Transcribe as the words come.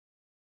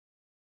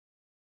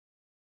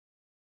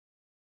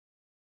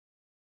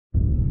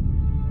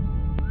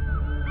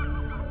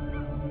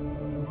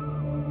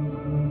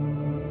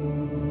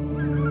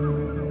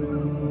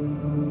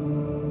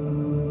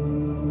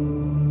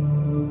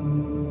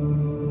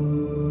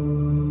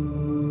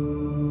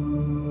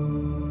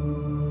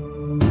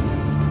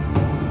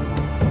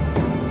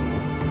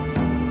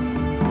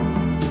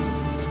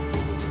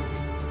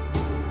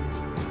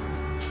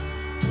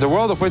The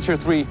world of Witcher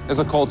 3 is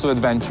a call to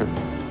adventure.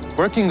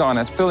 Working on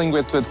it, filling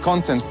it with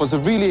content, was a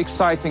really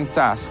exciting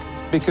task,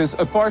 because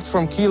apart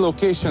from key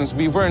locations,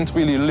 we weren't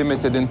really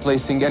limited in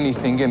placing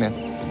anything in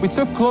it. We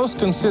took close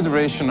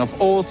consideration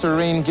of all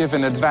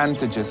terrain-given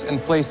advantages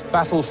and placed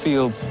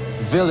battlefields,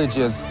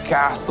 villages,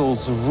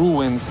 castles,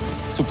 ruins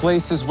to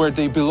places where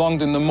they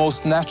belonged in the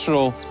most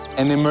natural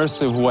and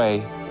immersive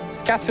way.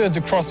 Scattered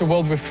across the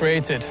world we've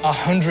created are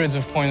hundreds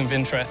of points of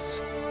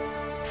interest.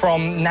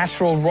 From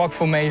natural rock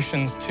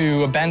formations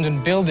to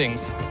abandoned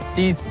buildings,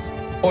 these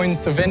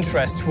points of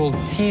interest will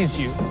tease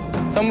you,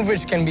 some of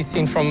which can be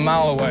seen from a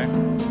mile away.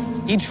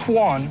 Each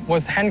one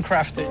was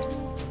handcrafted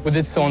with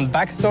its own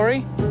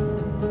backstory,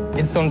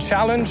 its own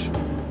challenge,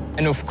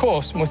 and of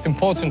course, most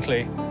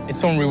importantly,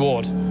 its own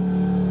reward.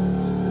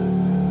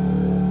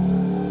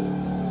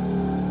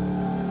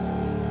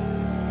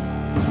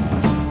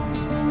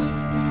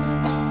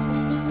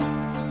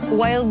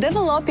 While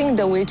developing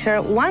The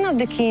Witcher, one of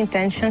the key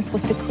intentions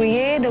was to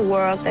create a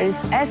world that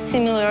is as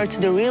similar to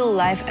the real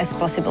life as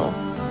possible.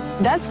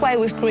 That's why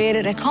we've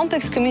created a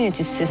complex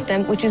community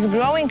system which is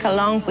growing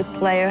along with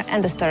player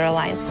and the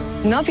storyline.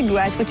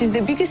 Novigrad, which is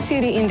the biggest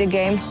city in the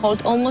game,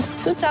 holds almost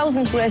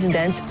 2,000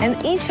 residents,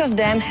 and each of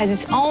them has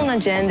its own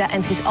agenda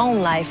and his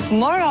own life.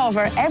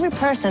 Moreover, every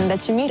person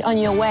that you meet on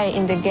your way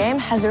in the game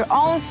has their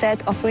own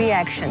set of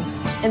reactions.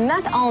 And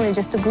not only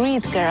just to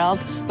greet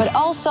Geralt, but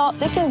also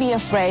they can be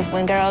afraid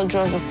when Geralt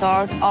draws a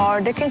sword,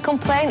 or they can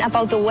complain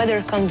about the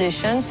weather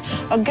conditions,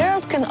 or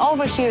Geralt can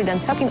overhear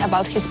them talking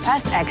about his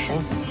past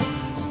actions.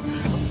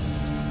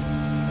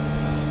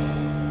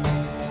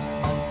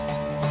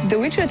 The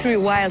Witcher 3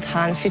 Wild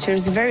Hunt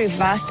features a very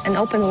vast and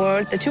open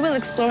world that you will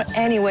explore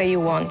any way you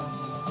want.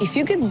 If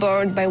you get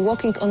bored by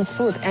walking on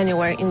foot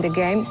anywhere in the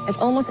game, at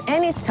almost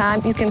any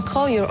time you can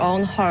call your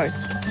own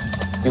horse.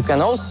 You can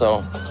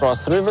also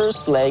cross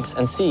rivers, lakes,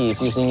 and seas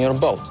using your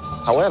boat.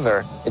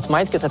 However, it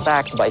might get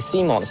attacked by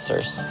sea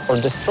monsters or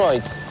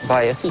destroyed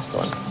by a sea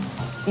storm.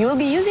 You will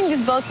be using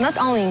this boat not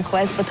only in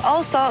quests, but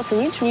also to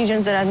reach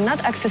regions that are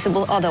not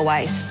accessible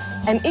otherwise.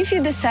 And if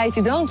you decide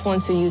you don't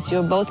want to use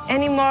your boat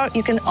anymore,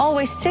 you can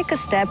always take a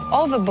step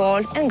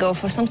overboard and go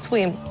for some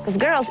swim, because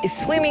Geralt is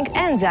swimming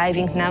and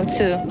diving now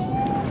too.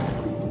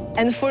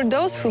 And for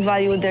those who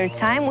value their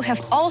time, we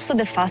have also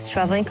the fast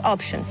traveling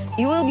options.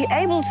 You will be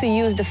able to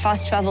use the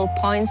fast travel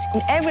points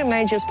in every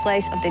major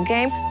place of the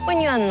game when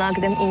you unlock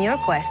them in your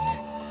quests.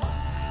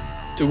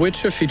 The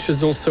Witcher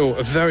features also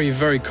a very,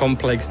 very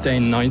complex day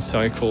and night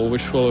cycle,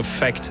 which will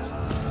affect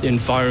the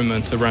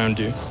environment around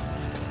you.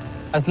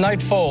 As night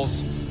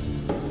falls,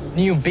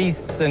 new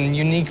beasts and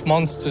unique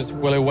monsters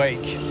will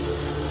awake.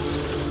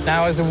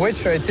 Now, as a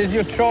Witcher, it is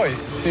your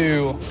choice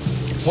to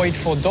wait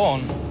for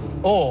dawn,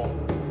 or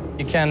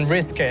you can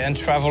risk it and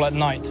travel at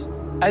night.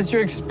 As you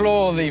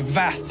explore the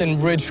vast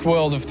and rich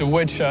world of The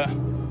Witcher,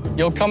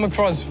 you'll come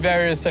across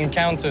various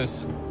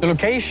encounters. The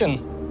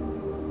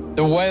location,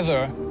 the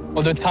weather,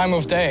 or the time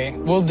of day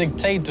will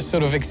dictate the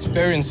sort of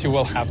experience you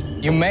will have.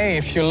 You may,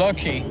 if you're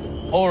lucky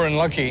or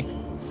unlucky,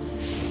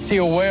 see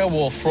a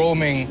werewolf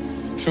roaming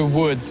through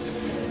woods,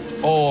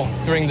 or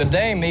during the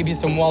day, maybe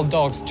some wild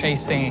dogs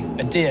chasing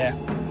a deer.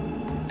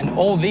 And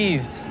all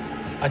these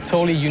are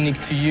totally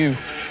unique to you.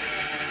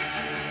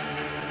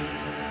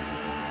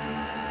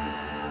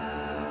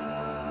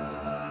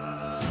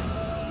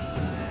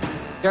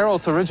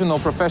 Geralt's original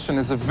profession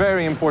is a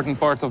very important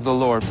part of the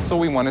lore, so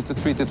we wanted to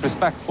treat it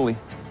respectfully.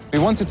 We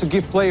wanted to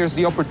give players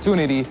the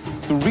opportunity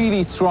to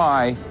really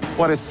try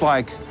what it's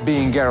like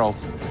being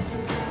Geralt.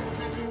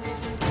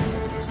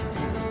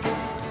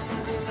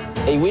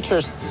 A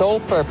Witcher's sole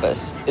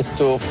purpose is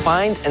to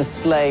find and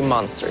slay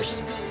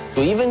monsters.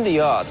 To even the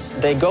odds,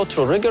 they go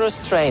through rigorous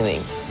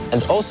training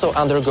and also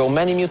undergo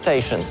many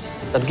mutations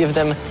that give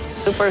them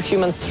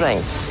superhuman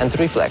strength and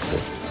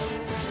reflexes.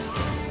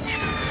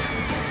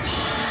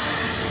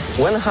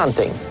 When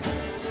hunting,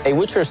 a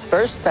Witcher's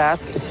first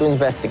task is to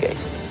investigate.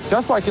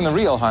 Just like in a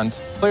real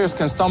hunt, players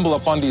can stumble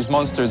upon these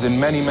monsters in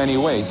many, many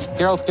ways.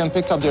 Geralt can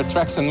pick up their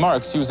tracks and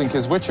marks using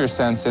his Witcher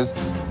senses.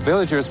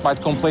 Villagers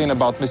might complain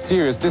about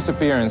mysterious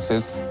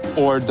disappearances,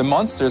 or the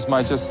monsters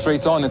might just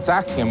straight on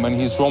attack him when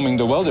he's roaming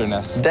the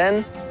wilderness.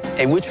 Then,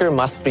 a Witcher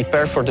must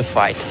prepare for the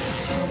fight.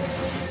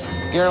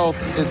 Geralt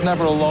is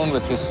never alone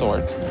with his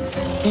sword.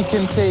 He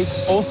can take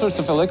all sorts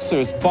of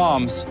elixirs,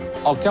 bombs,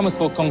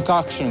 alchemical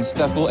concoctions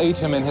that will aid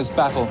him in his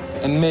battle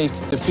and make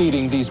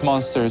defeating these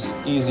monsters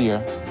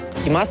easier.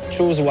 He must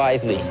choose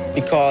wisely,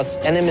 because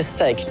any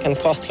mistake can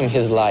cost him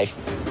his life.